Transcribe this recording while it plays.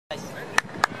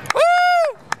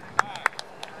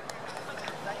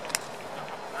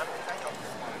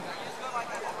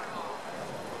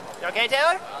Okay,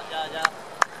 Taylor? Yeah.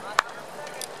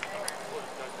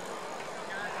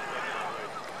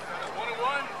 One and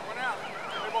one out.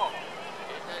 Play ball.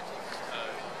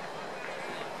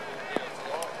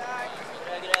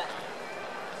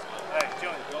 Hey,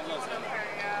 Johnny,不用热身。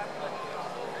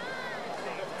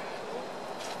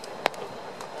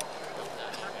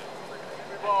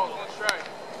Three balls, one strike.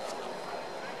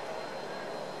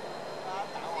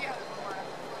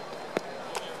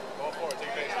 Ball forward,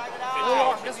 take base. A little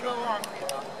long, just a little long.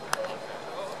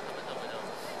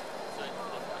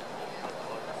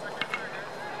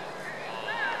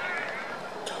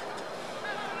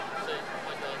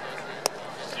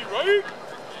 See right?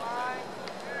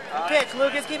 Good pitch,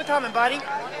 Lucas. Keep it coming, buddy.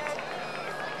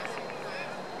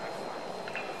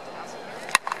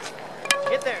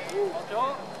 Get there.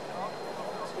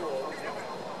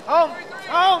 Home.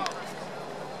 Home.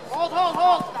 Hold.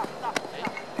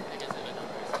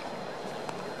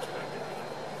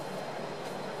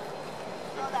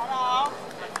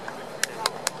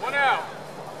 One out.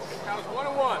 Counts 1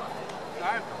 and 1.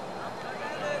 Time.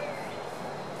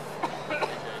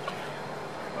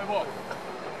 Play ball.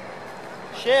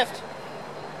 Shift.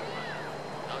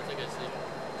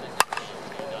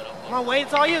 Come on, Wade.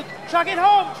 It's all you. Chuck it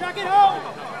home. Go.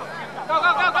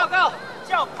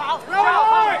 就跑， Throw it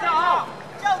hard.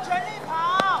 就全力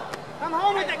跑。 Come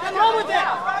home with it.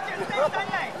 抓紧飞三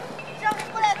垒，这样你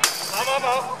不能。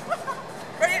跑。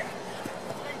飞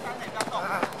三垒不要动。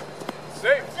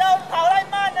Safe. 就跑太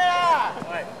慢了啦。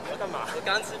喂，要干嘛？我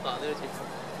刚吃饱，对不起。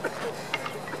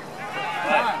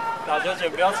打球前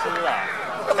不要吃啦。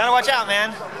Gotta watch out,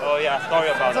 man. Oh yeah, sorry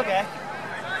about It's it. okay.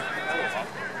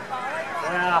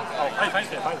 对啊，好，拍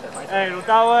水。哎，卢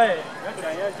大卫，你要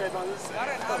讲一下对方是谁。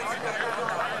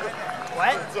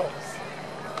What?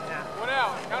 One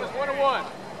out. Count us 1 and 1.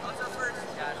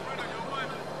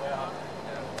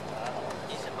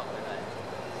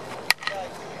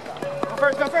 Go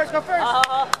first.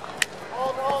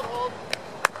 Hold.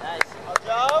 Nice. 好球。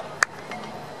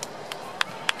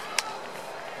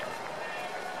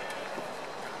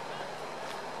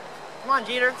 Come on,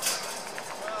 Jeter. 好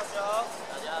球。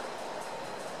大家。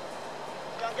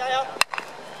加油。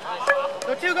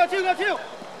 Go two. 有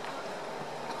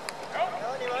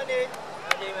你。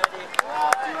没问题。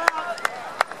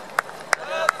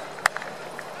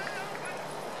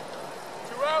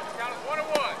 2 out. Count us 1 and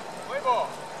 1. Play ball.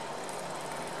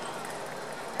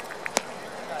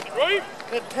 Right.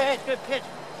 Good pitch.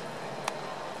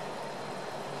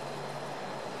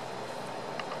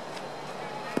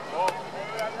 Ball.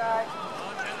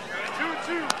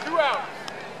 2 out.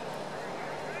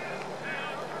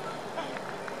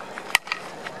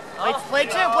 Play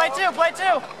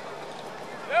two.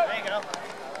 Yep. There you go.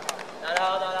 打得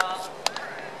好。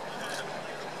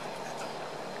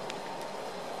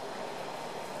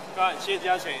看谢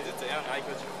家贤是怎样拿一颗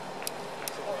球？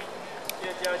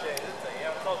谢家贤是怎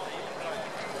样照着一颗？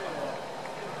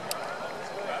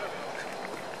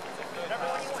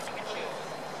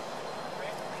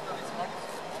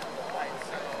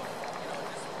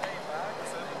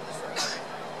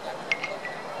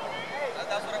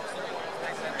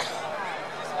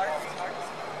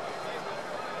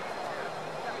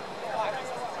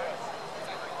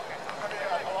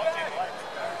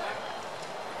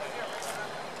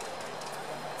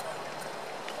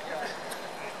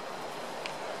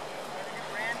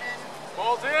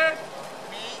 Ball's in.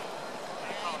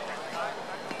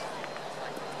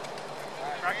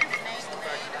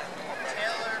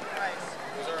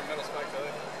 Was there a middle spike to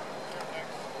it?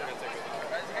 We're gonna take it.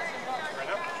 Right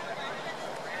now?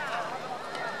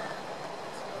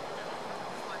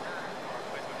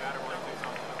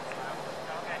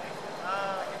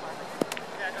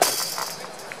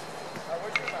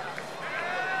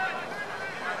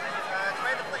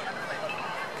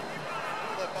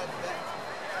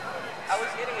 I was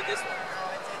hitting with this one.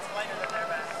 It's lighter than their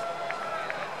best.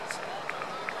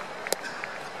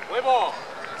 Play ball.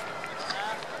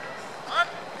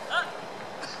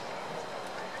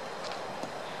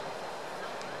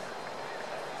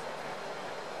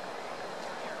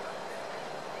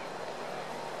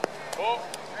 Ball.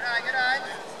 Good eye.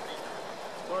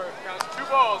 Score counts 2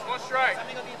 balls, 1 strike.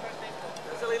 Somebody go be first base.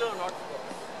 It's a little knocked.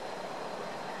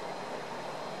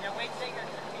 Yeah, Wade Sager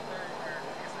should be third.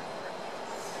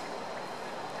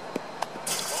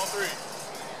 Ball 3.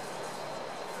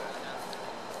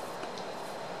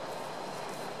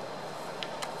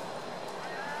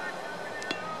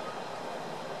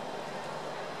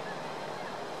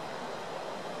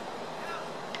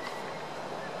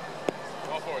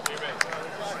 Ball 4, 3 base.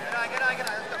 Good eye.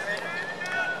 Let's go, Fred.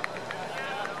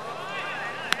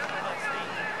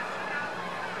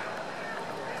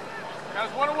 Guys,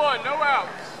 1-1, no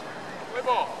outs. Play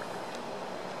ball.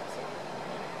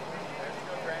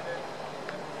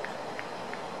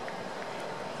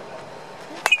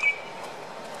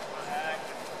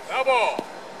 Foul ball.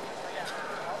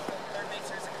 Third base,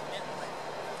 there's a commitment.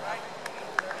 Right?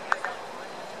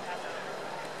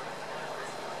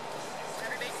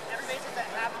 Every base is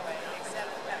at halfway, except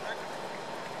that third.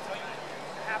 So you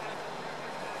halfway.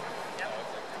 Yep.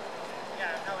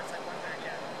 Yeah, no, it's like 1/3,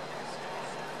 yeah.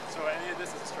 So any of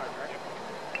this is a strike, right?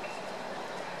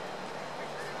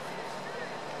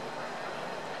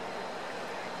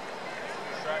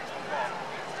 Strike, ball.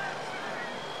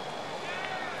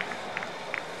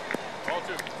 Ball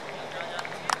 2.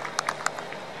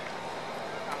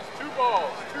 That's 2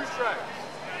 balls, 2 strikes.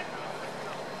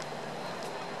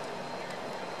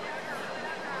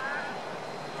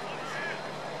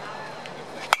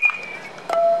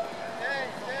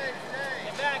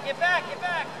 Get back, get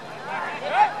back!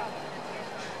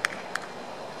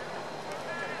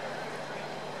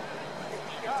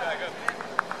 Tag up.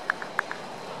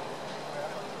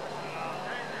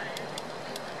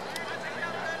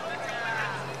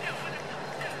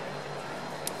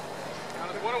 Count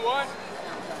is 1-1.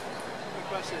 Good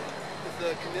question. Is the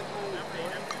commitment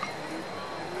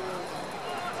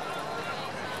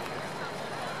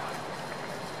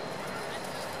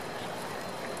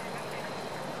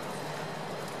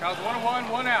Count is 1-1,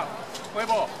 1 out. Play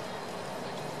ball.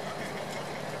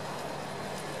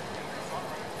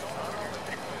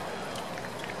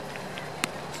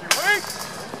 Wait!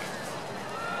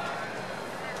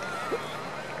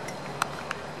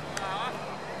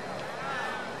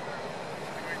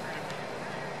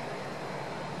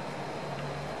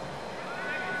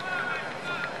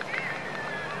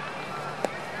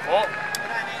 Ball.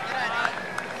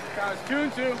 Count is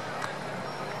 2-2.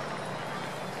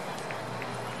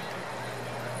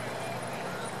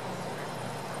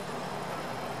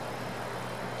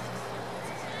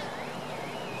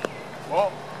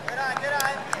 Ball. Good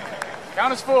eye.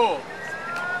 Count is full.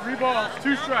 3 balls,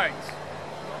 2 strikes.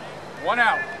 1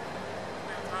 out.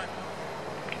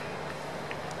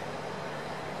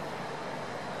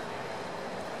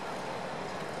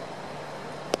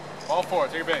 Ball 4,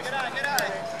 take a base. Good eye.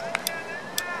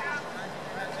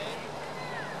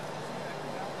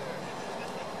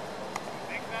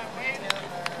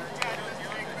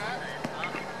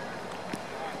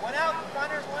 One out,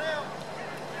 runners, 1 out.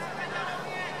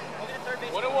 We'll get a third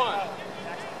base. 1-1.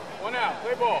 1 out.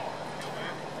 Play ball.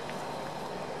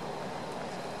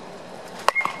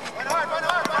 Run hard.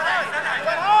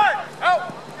 Out.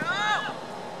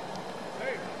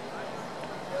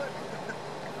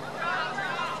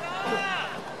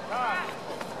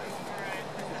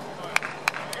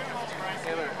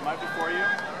 Taylor, am I before you?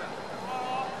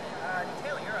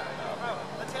 Taylor, you're up. Oh,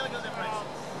 let Taylor goes in first.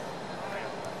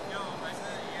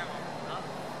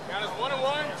 Count is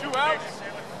 1-1, 2 outs.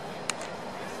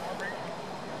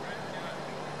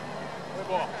 Play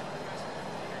ball.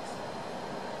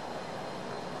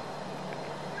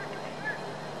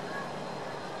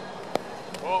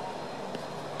 Ball.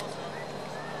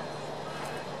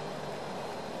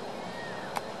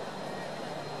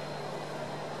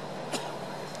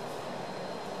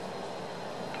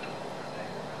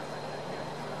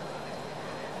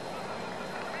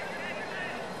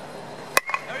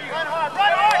 Run hard! Wait!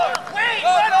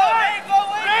 Run hard!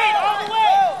 Wait! All the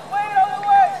way! Wait all the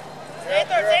way! Stay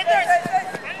third!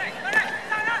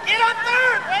 Get on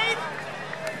third! Wait!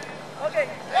 Okay.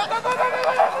 Go!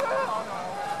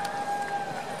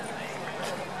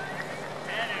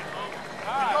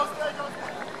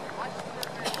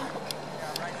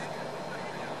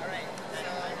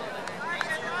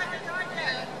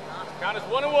 Count is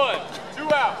 1-1,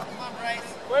 2 outs. Come on,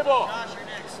 Bryce. Play ball. Josh, you're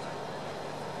next.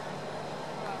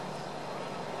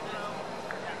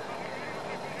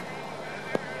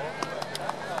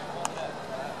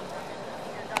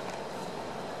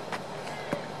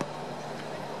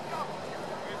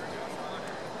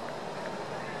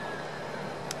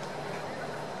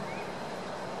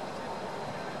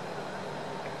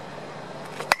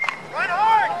 Run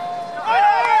hard! Run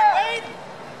hard! Wait!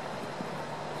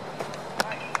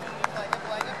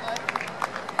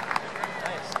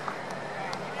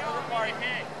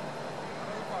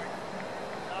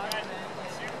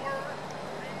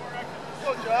 Go,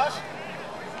 Josh.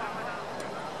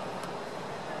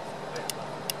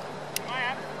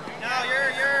 No,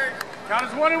 you're... Count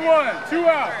is 1-1, 2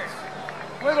 outs.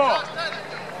 Play ball.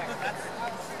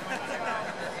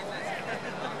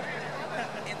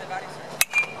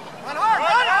 Run hard!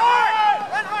 Run hard!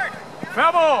 Run hard!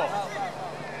 Foul ball.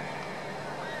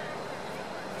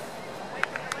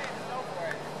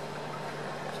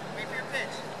 Wait for your pitch.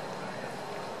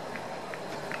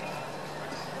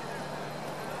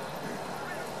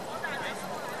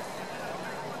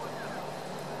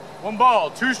 1 ball,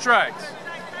 2 strikes.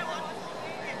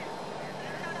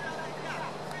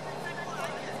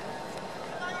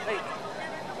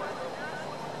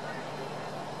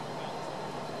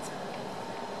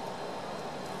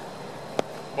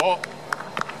 Ball.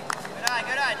 Good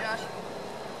eye, Josh.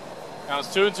 Now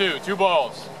it's 2 and 2. 2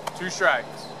 balls, 2 strikes.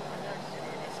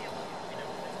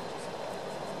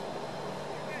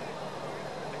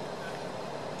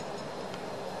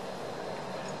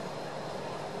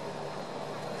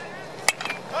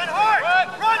 Run hard!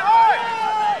 Run hard!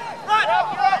 Run!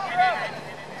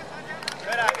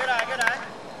 Good eye, good eye, good eye.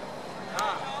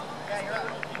 Yeah, you're up.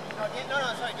 No,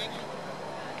 sorry, Dinky.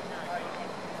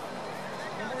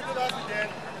 Remember we did last weekend?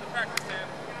 Practice, Dan.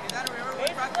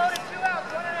 Bases loaded, 2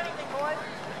 outs, 1 on anything, boys.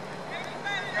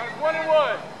 Got it 1 and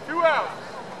 1, 2 outs.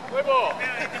 Play ball.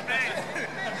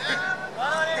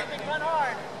 Run on anything, run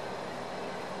hard.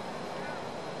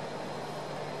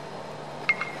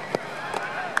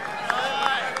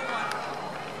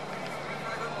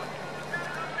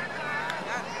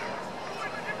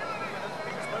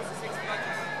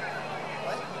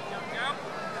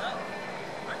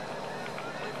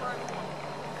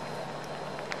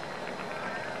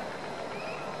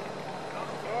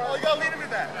 Oh, you gotta lean into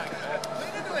that.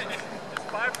 Lean into it. Just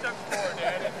 5 steps forward,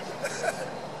 Dan.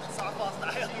 Softball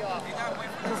style.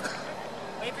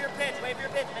 Wait for your pitch, make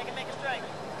him make a strike.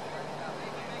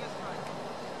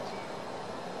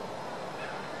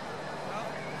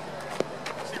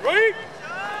 See, ready?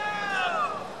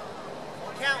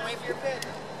 Won't count, wait for your pitch.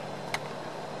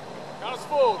 Count is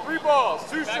full. 3 balls,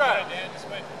 2 strikes. Sit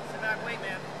back, wait,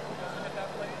 man.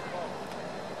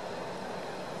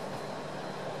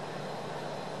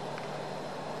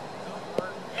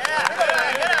 Yeah,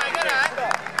 good eye.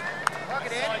 Walk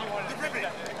it in.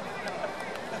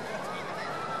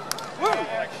 Woo!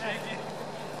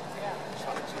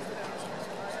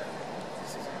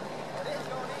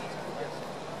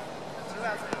 Two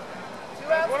outs.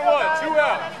 1 and 1, 2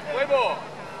 outs. Play ball.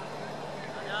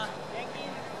 Yankee,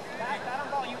 bat on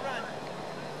ball, you run.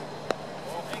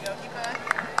 There you go, keep going.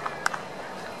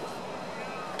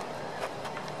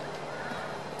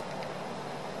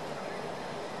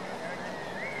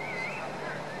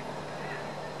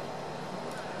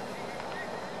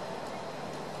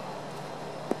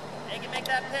 Make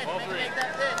that pitch, make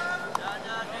that pitch.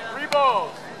 3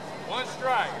 balls, 1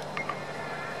 strike.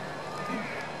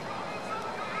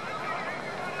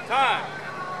 Time.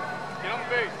 Get on the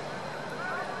base.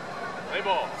 Play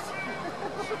ball.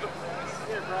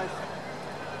 Here, Bryce.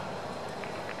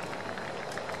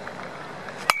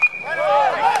 Run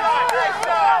hard! Nice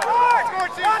shot! Score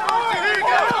 2, score 2. Here you go.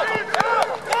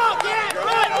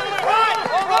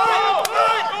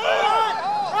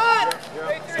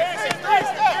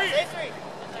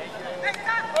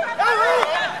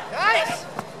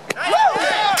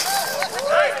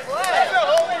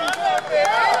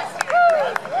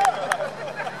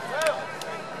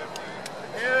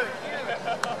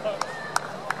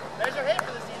 There's your hit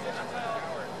for the season.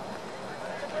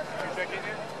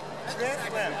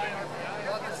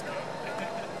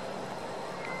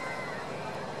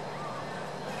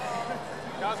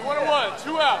 Guys, 1 and 1,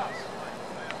 2 outs.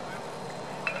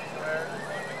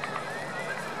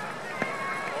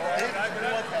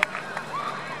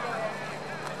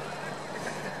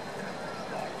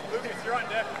 Lucas, you're on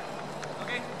deck.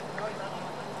 Okay.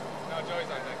 No,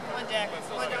 Joey's on deck. On deck.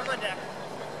 I'm on deck.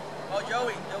 Oh,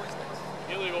 Joey's next.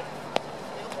 Illegal.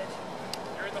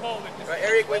 You're in the hole, Lucas. Right,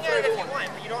 Eric, wait Swing for at it if you everyone.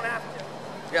 want, but you don't have to.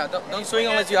 Yeah, don't swing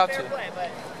unless you have to. Fair play, but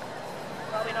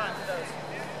probably not for those.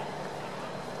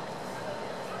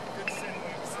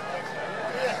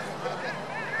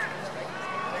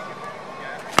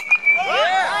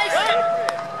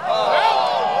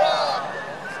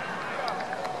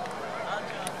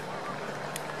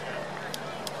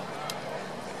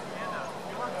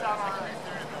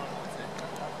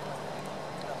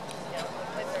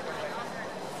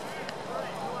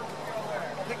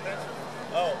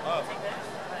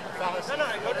 No,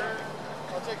 go to.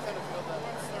 I'll take center field then.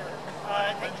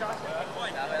 Take Josh. He's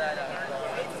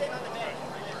sitting on the bench.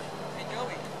 Hey,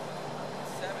 Joey.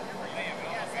 7.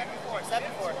 Yeah,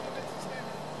 7-4.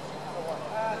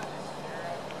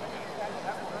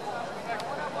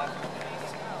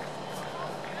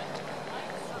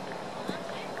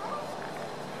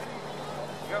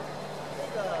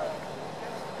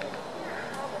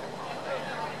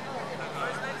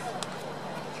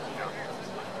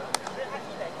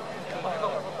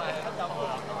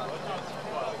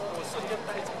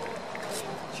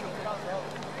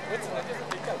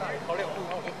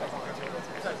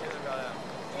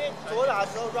左打的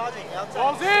时候 ，Roger 你要站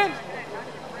Ball's in.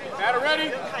 Batter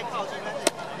ready. 太靠近，但是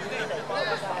你可以得包得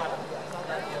下来。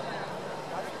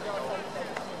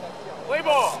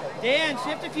Dan,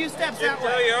 shift a few steps that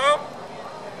way. 加油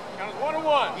Count 1 to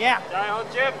 1. Yeah. 加油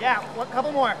Jim. Yeah, a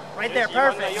couple more. Right there,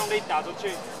 perfect. 用力打出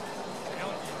去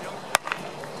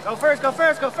Go first, go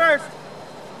first, go first.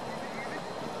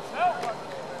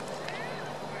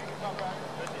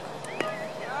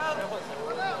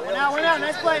 One out,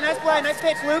 nice play, nice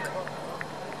pitch, Luke.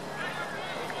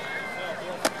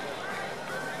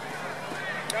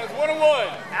 Count 1 to 1.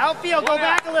 Outfield, go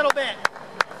back a little bit.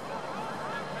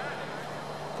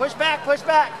 Push back, push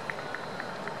back.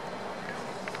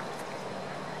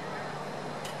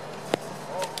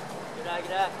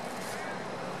 Get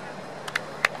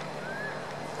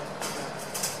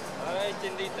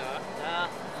out.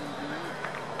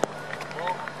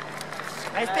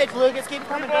 Nice pitch, Lucas. Keep it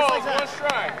coming, just like that. 1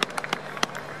 strike.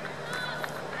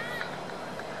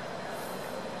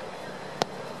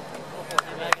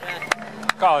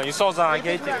告诉你受伤还可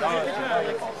以捡到。等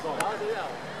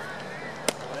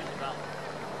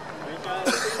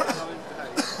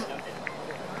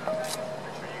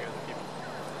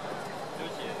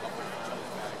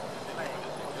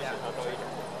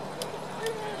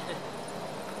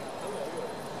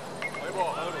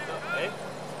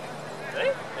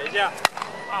一下。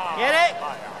Get it.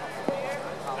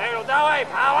 哎，有单位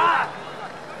跑啊！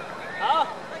好。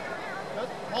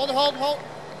 Hold, hold, hold.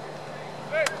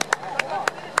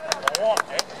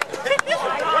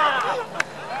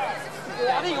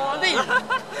 王力。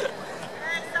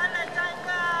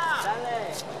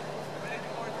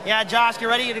Yeah, Josh, get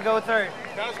ready to go third.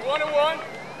 Counts 1 to 1.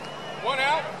 1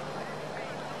 out.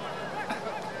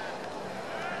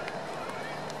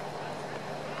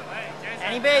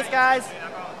 Any base, guys.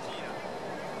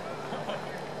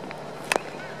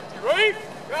 Ready?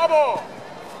 Double.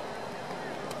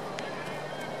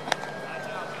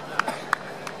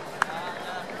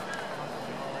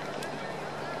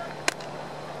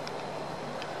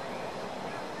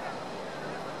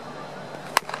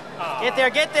 Get there,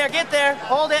 get there, get there.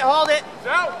 Hold it, hold it.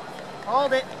 Out.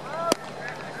 Hold it.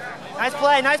 Nice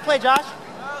play, Josh.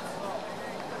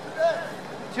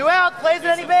 2 out, plays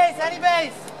at any base, any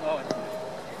base.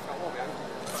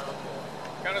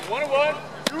 Count is 1 to 1.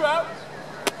 2 outs.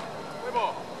 Play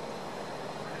ball.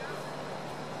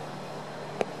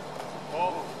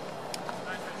 Ball.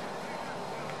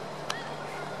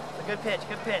 A good pitch,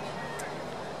 good pitch.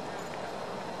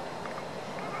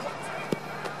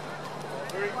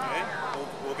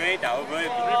 我跟你打会不会你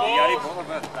压力会不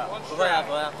会很大？不会啊，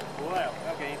不会啊。不会，我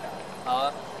要跟你打。好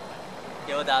啊。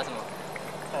给我打什么？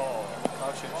哦，好，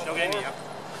修给你啊。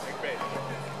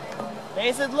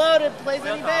Base is loaded, plays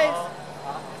any base.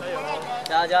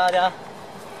 加。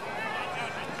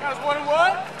Counts 1 to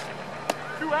 1.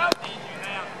 2 out.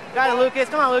 Got it, Lucas.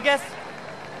 Come on, Lucas.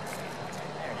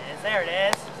 There it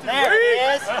is. There it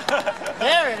is.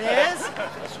 There it is.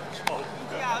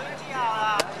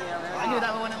 I knew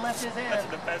that one when it left his hand. That's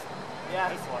the best. Yeah.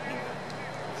 This one.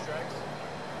 Strikes.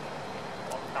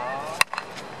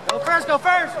 Go first.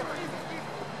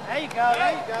 There you go.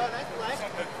 Nice play.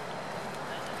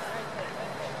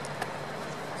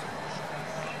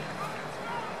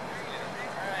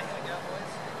 Alright, here we go,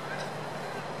 boys.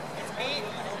 It's me,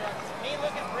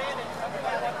 Lucas, Brandon.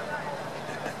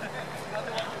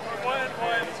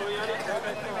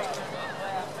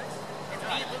 It's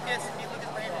me, Lucas,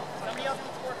 Brandon. Somebody else on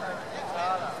the scorecard.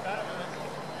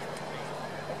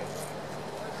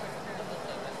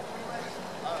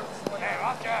 Hey,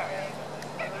 watch out.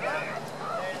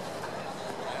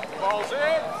 Ball's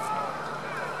in.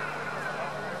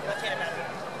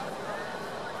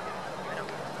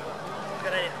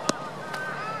 Good idea.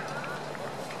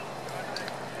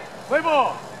 Play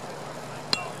ball.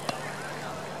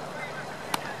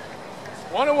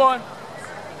 1 to 1.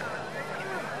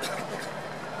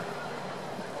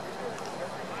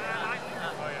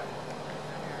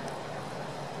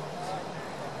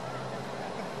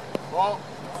 Ball.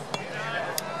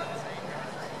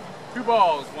 2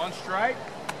 balls, 1 strike.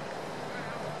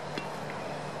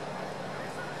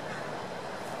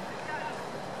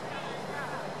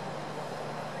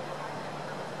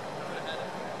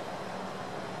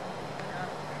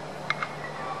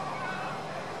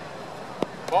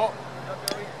 Ball.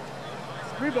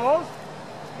 3 balls,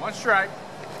 1 strike.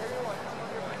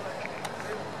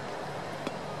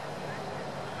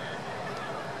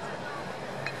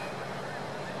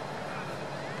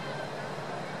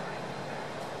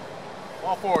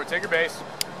 Ball forward, take your base.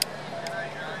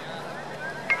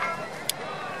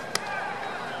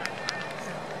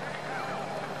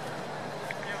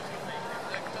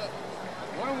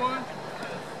 One on one.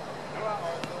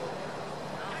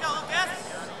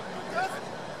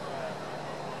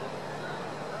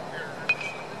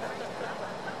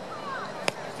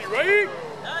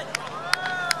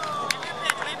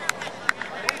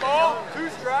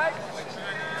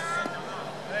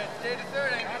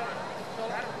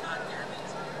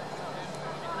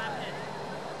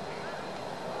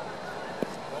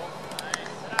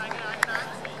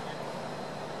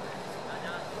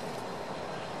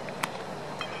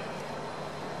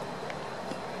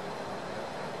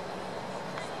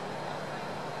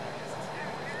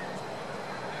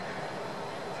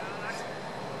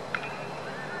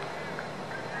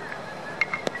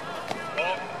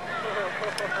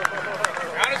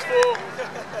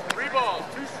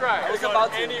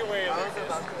 about to. Anyway, I was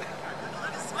about to.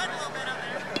 Sweat a little bit up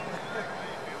there.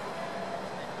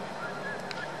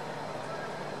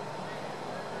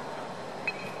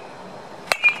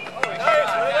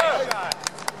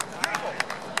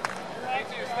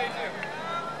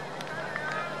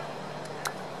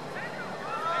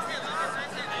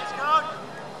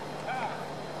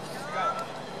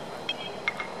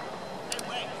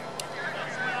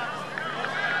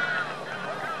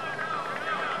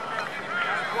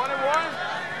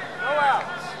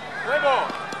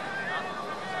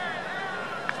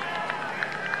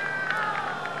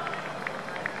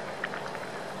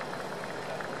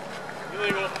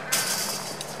 Illegal.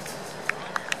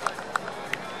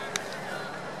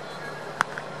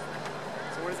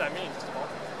 So what does that mean? Just a ball?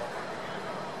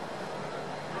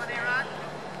 Come on, A-Rod.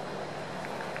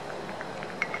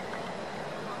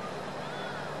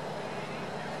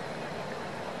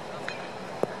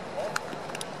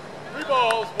 3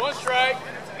 balls, 1 strike,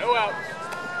 no outs.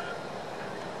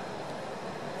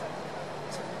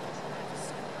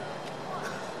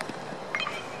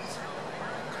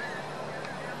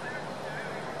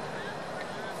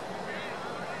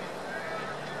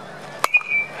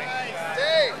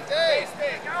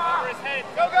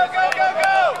 Go, go, go, go,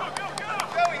 go!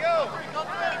 Joey, go!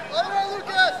 All the way,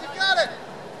 Lucas, you got it!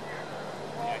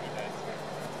 Yeah, he does.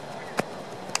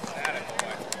 That ain't the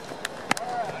way.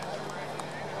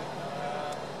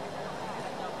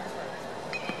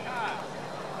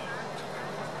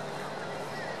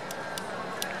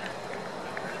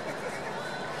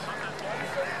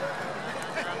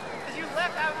 Because you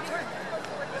left out here.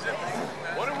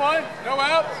 1-1, no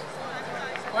outs.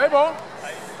 Play ball.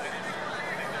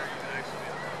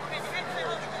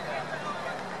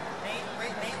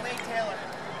 Nate Wade Taylor.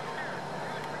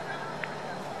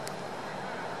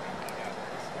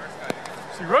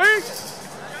 See right?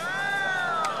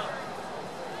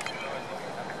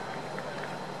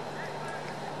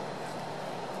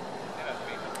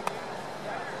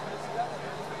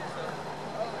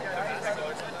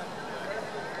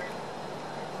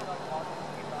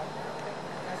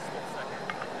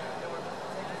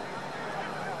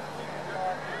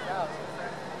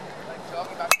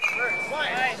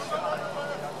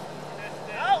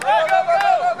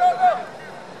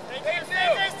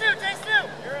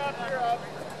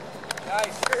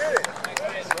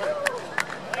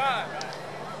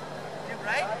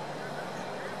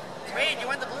 Wade, you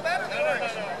want the blue bat or the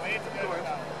orange? No. Wait,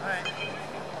 Alright.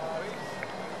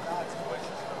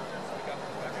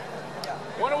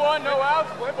 1-1, no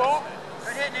outs. Play ball.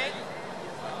 Good hit, Nate.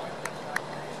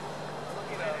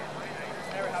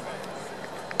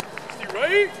 See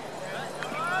right?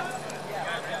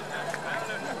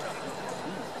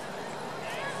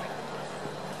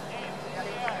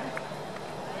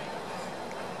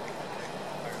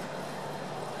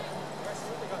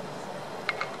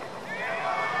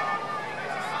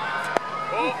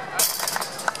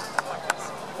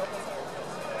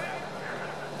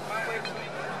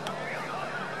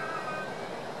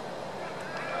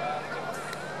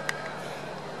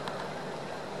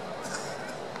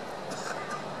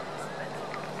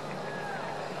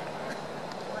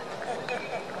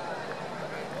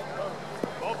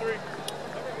 Ball 3.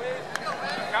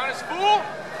 Count is full.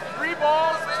 3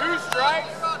 balls, 2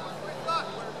 strikes.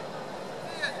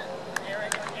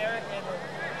 Eric and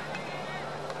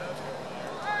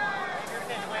Wave your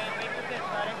pitch, Wade. Wave your pitch,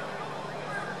 buddy.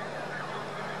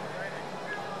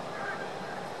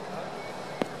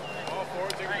 Ball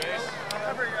forward, take a Alright, base. I'll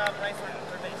cover your Bryce on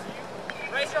third base.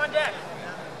 Bryce, you're on deck.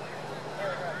 There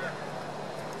we go, yeah.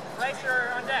 Bryce,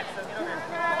 you're on deck, so get over here.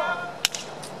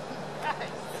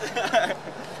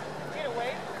 Get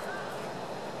away.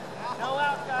 No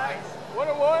outs, guys. 1-1,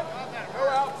 no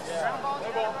outs. Ground ball,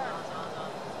 Play ball.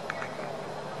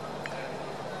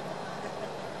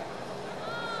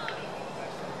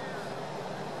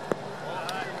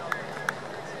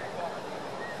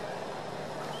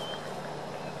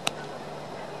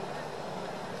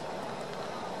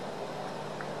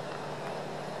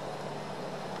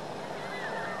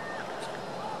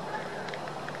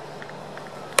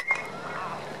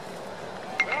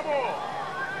 Double.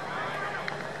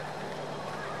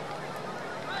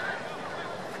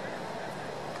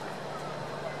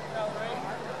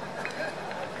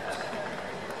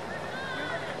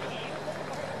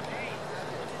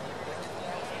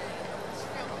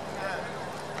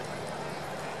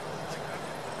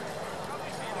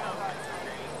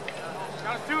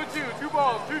 Now it's 2-2, 2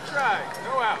 balls, 2 strikes,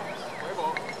 no outs. Play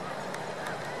ball.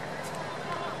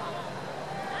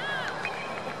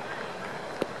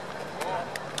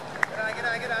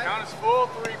 Good eye. Count is full,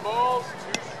 3 balls,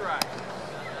 2 strikes.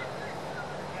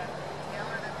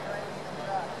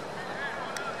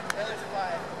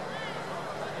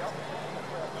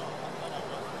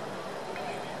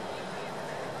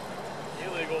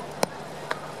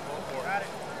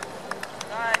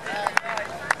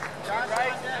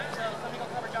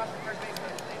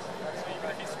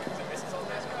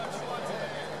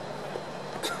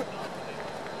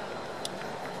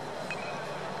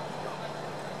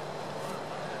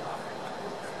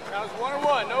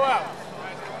 1-1, no out.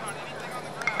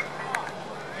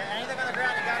 Yeah, anything on the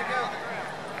ground, you gotta go.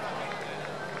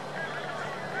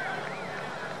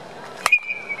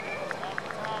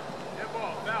 Hit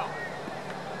ball, foul.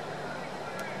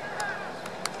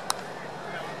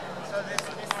 So this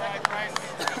second place,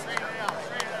 straight it out.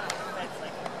 That's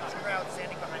like this crowd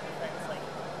standing behind the fence, like you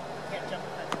can't jump the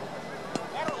fence.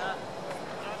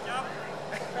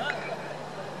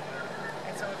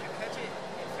 And so if you catch it,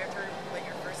 if you have to let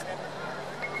your first step,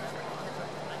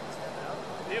 step out.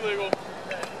 Illegal.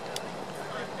 The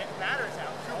batter's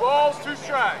out. 2 balls, 2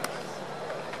 strikes.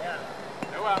 Yeah.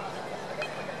 No out.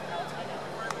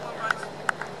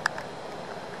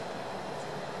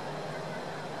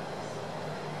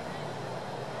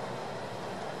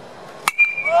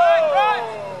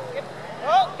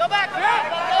 Oh, go back, go back,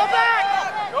 go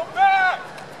back! Go back!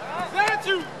 Send it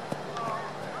to.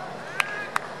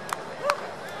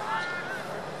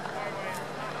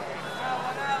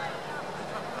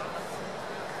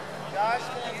 Josh,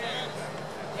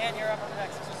 Dan, you're up on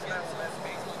next.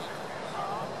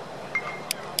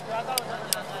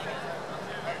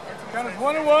 Count is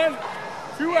 1-1,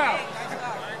 2 out.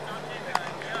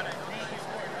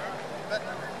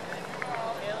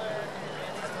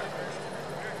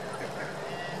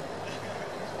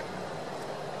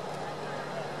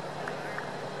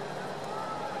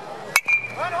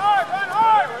 Run hard, run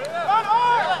hard, run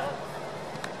hard!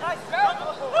 Nice, go!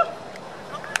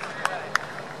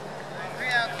 3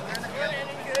 outs, you're in the field.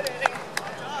 Good inning.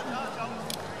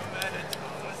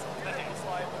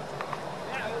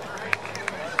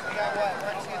 We got what?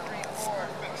 1, 2, 3, 4.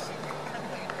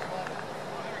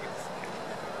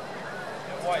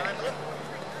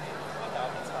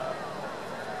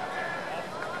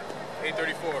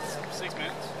 8:34, 6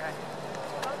 minutes.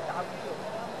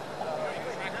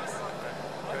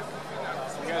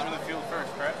 You guys are in the field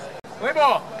first, correct? Play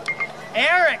ball.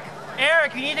 Eric,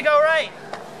 you need to go right.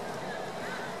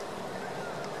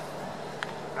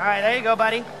 All right, there you go,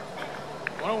 buddy.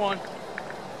 1-1.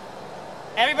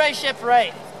 Everybody shift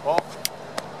right. Ball.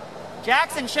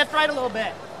 Jackson, shift right a little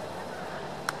bit.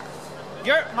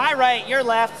 You're my right, your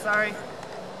left, sorry.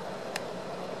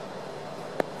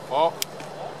 Ball.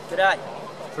 Good eye.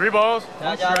 3 balls,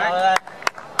 1 Good strike. eye.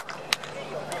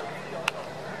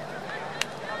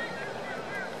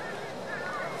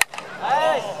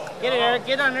 Nice. Get it, Eric,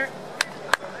 get under.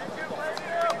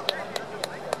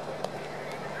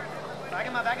 Back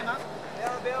him up, back him up.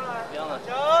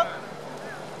 Bjorn.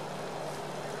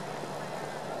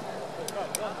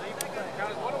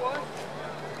 Count is 1-1.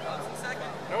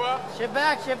 No out. Shift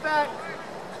back, shift back.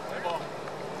 Play ball.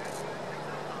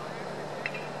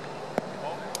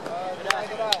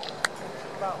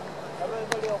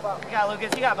 You got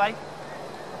Lucas, you got buddy.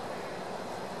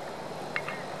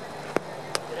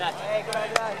 Good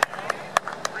eye.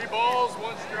 3 balls,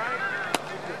 1 strike.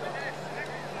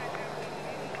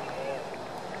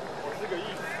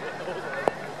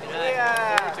 Good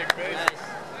eye. Take a base. Nice.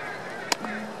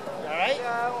 All right?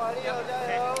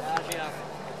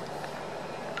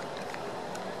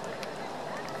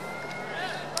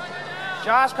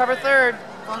 Josh, cover third.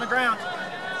 On the ground.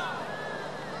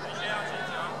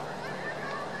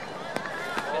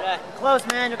 Good eye. Close,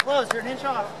 man, you're close. You're an inch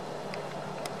off.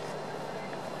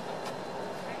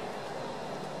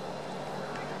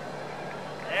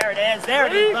 There it is,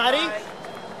 buddy.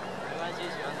 Everyone's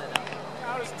easy on that now.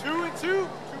 Count is 2-2. 2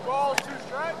 balls, 2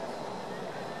 strikes.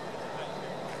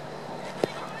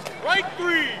 Right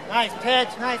 3. Nice pitch,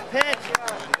 nice pitch.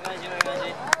 Everyone's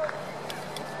easy.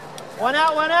 1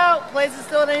 out, 1 out. Place is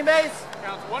still at any base.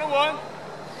 Counts 1-1.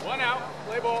 1 out.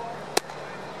 Play ball.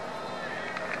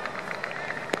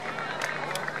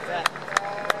 Good eye.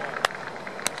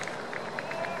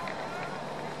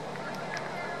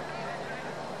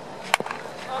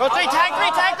 Go 3, tag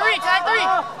 3, tag 3, tag 3.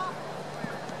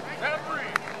 Tag 3.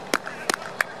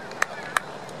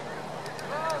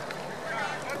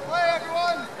 Good play,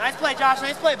 everyone. Nice play, Josh.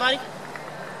 Nice play, buddy.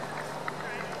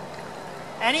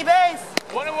 Any base.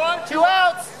 1-1. 2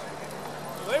 outs.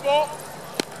 Play ball.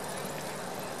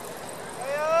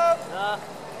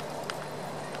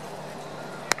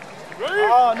 Ready?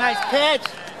 Oh, nice pitch.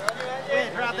 Way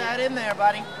to drop that in there,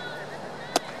 buddy.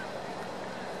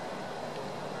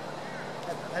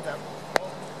 Heads up.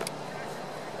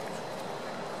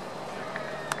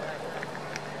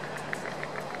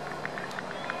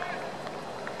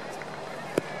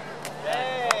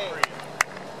 Hey.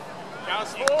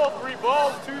 Counts 4. 3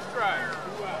 balls, 2 strikes.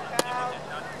 2 out.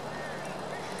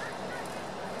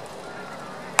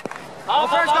 Go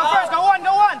first, go 1,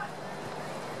 go 1.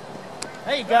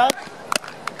 There you go.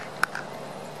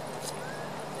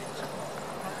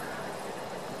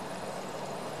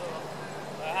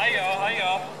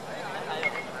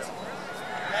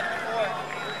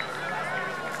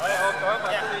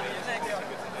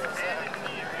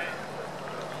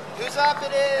 Face off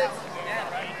it is.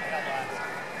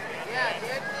 Yeah,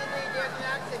 Derek Finley, Derek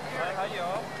Jackson, Derek. How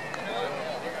y'all?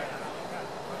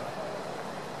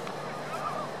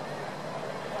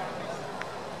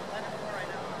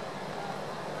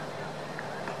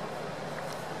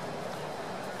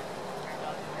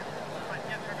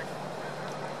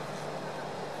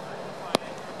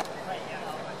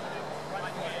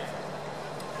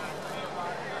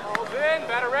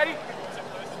 Batter ready?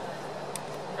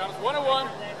 Comes 1-1.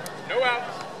 No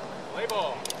outs. Play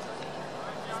ball.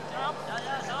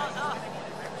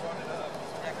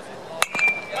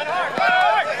 Run hard! Run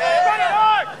hard! Run it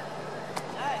hard!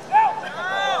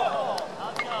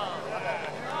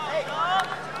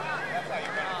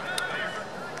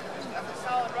 That's a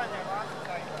solid run there, boss.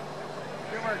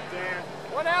 Good work, Dan.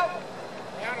 1 out.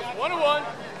 Count is 1-1.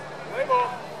 Play ball.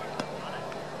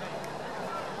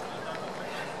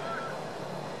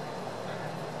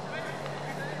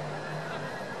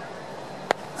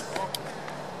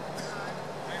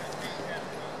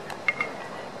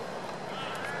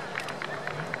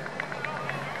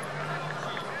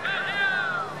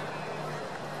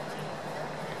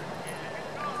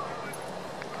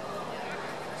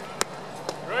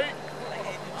 Right.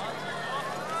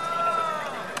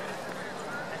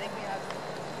 I think we have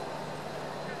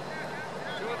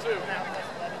 2-2.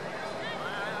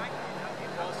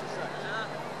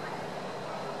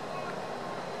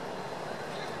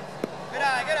 Good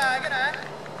eye, good eye, good eye.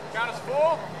 Count is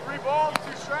full. 3 balls,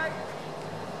 2 strikes.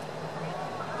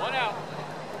 1 out.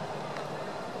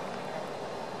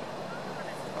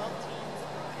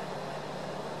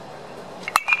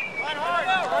 Run hard.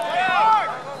 Run hard.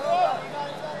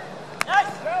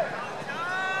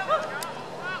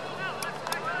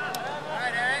 All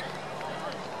right, Eric.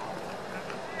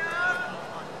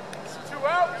 2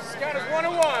 outs. Count is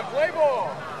 1-1. Play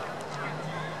ball.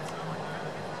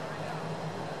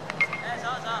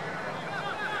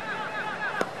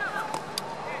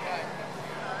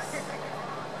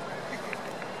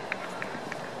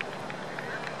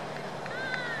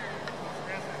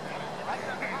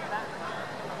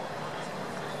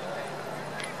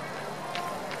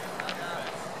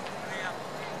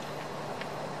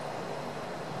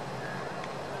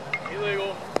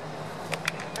 Illegal.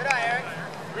 Good eye, Eric.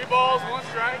 3 balls, 1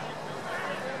 strike.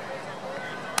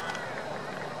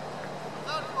 It's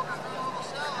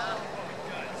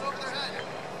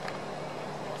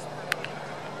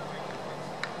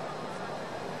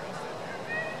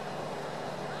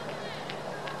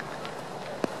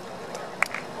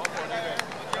over their head.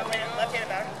 Left-handed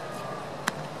batter.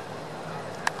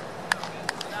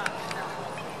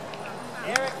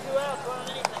 Eric, 2 outs, run on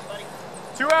anything, buddy.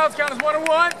 2 outs, count is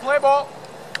 1-1. Play ball.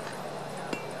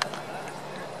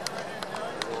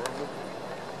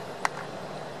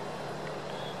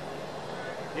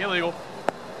 Illegal.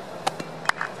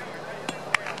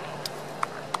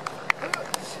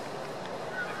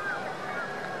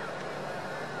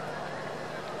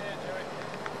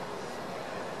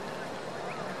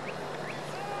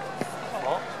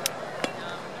 Ball.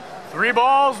 3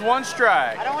 balls, 1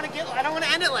 strike. I don't want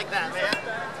to end it like that, man.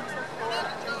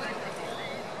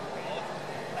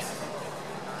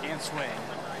 Can't swing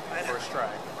for a strike.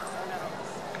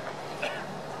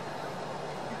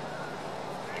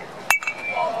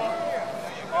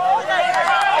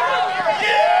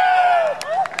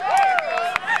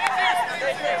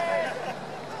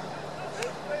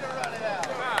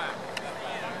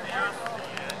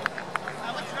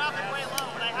 I was dropping way low,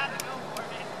 but I had to go for it.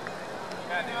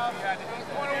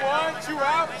 1-1, 2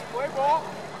 outs, play ball.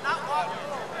 Not walking.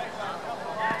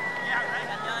 Yeah, right.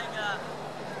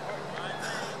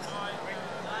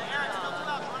 Yeah, it's still 2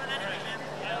 outs, run on anything, man.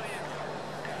 Hell yeah.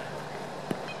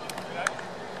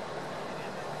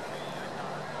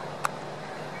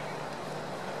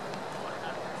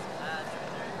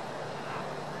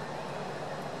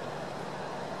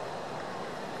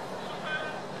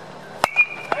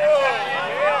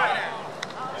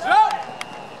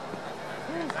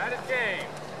 That is game.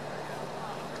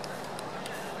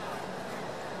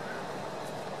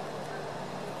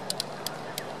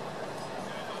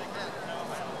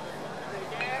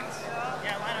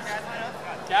 Yeah, line up, guys, line up.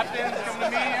 Captains, come to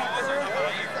me after.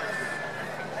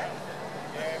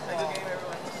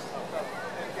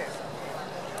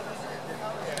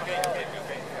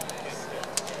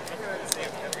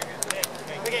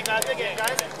 Good game, guys. Good game,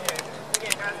 guys. Good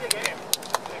game, guys. Good game.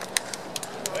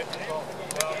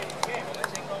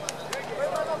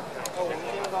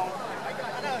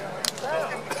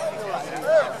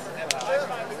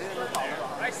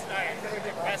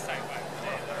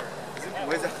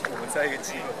我们在一个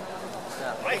季，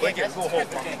我给过后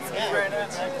方。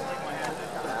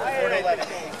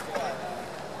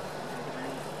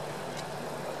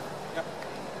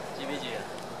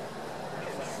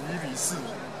比4。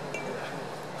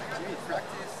几比4？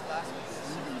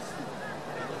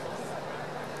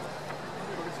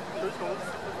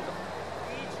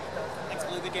 Next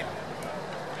blue, good game.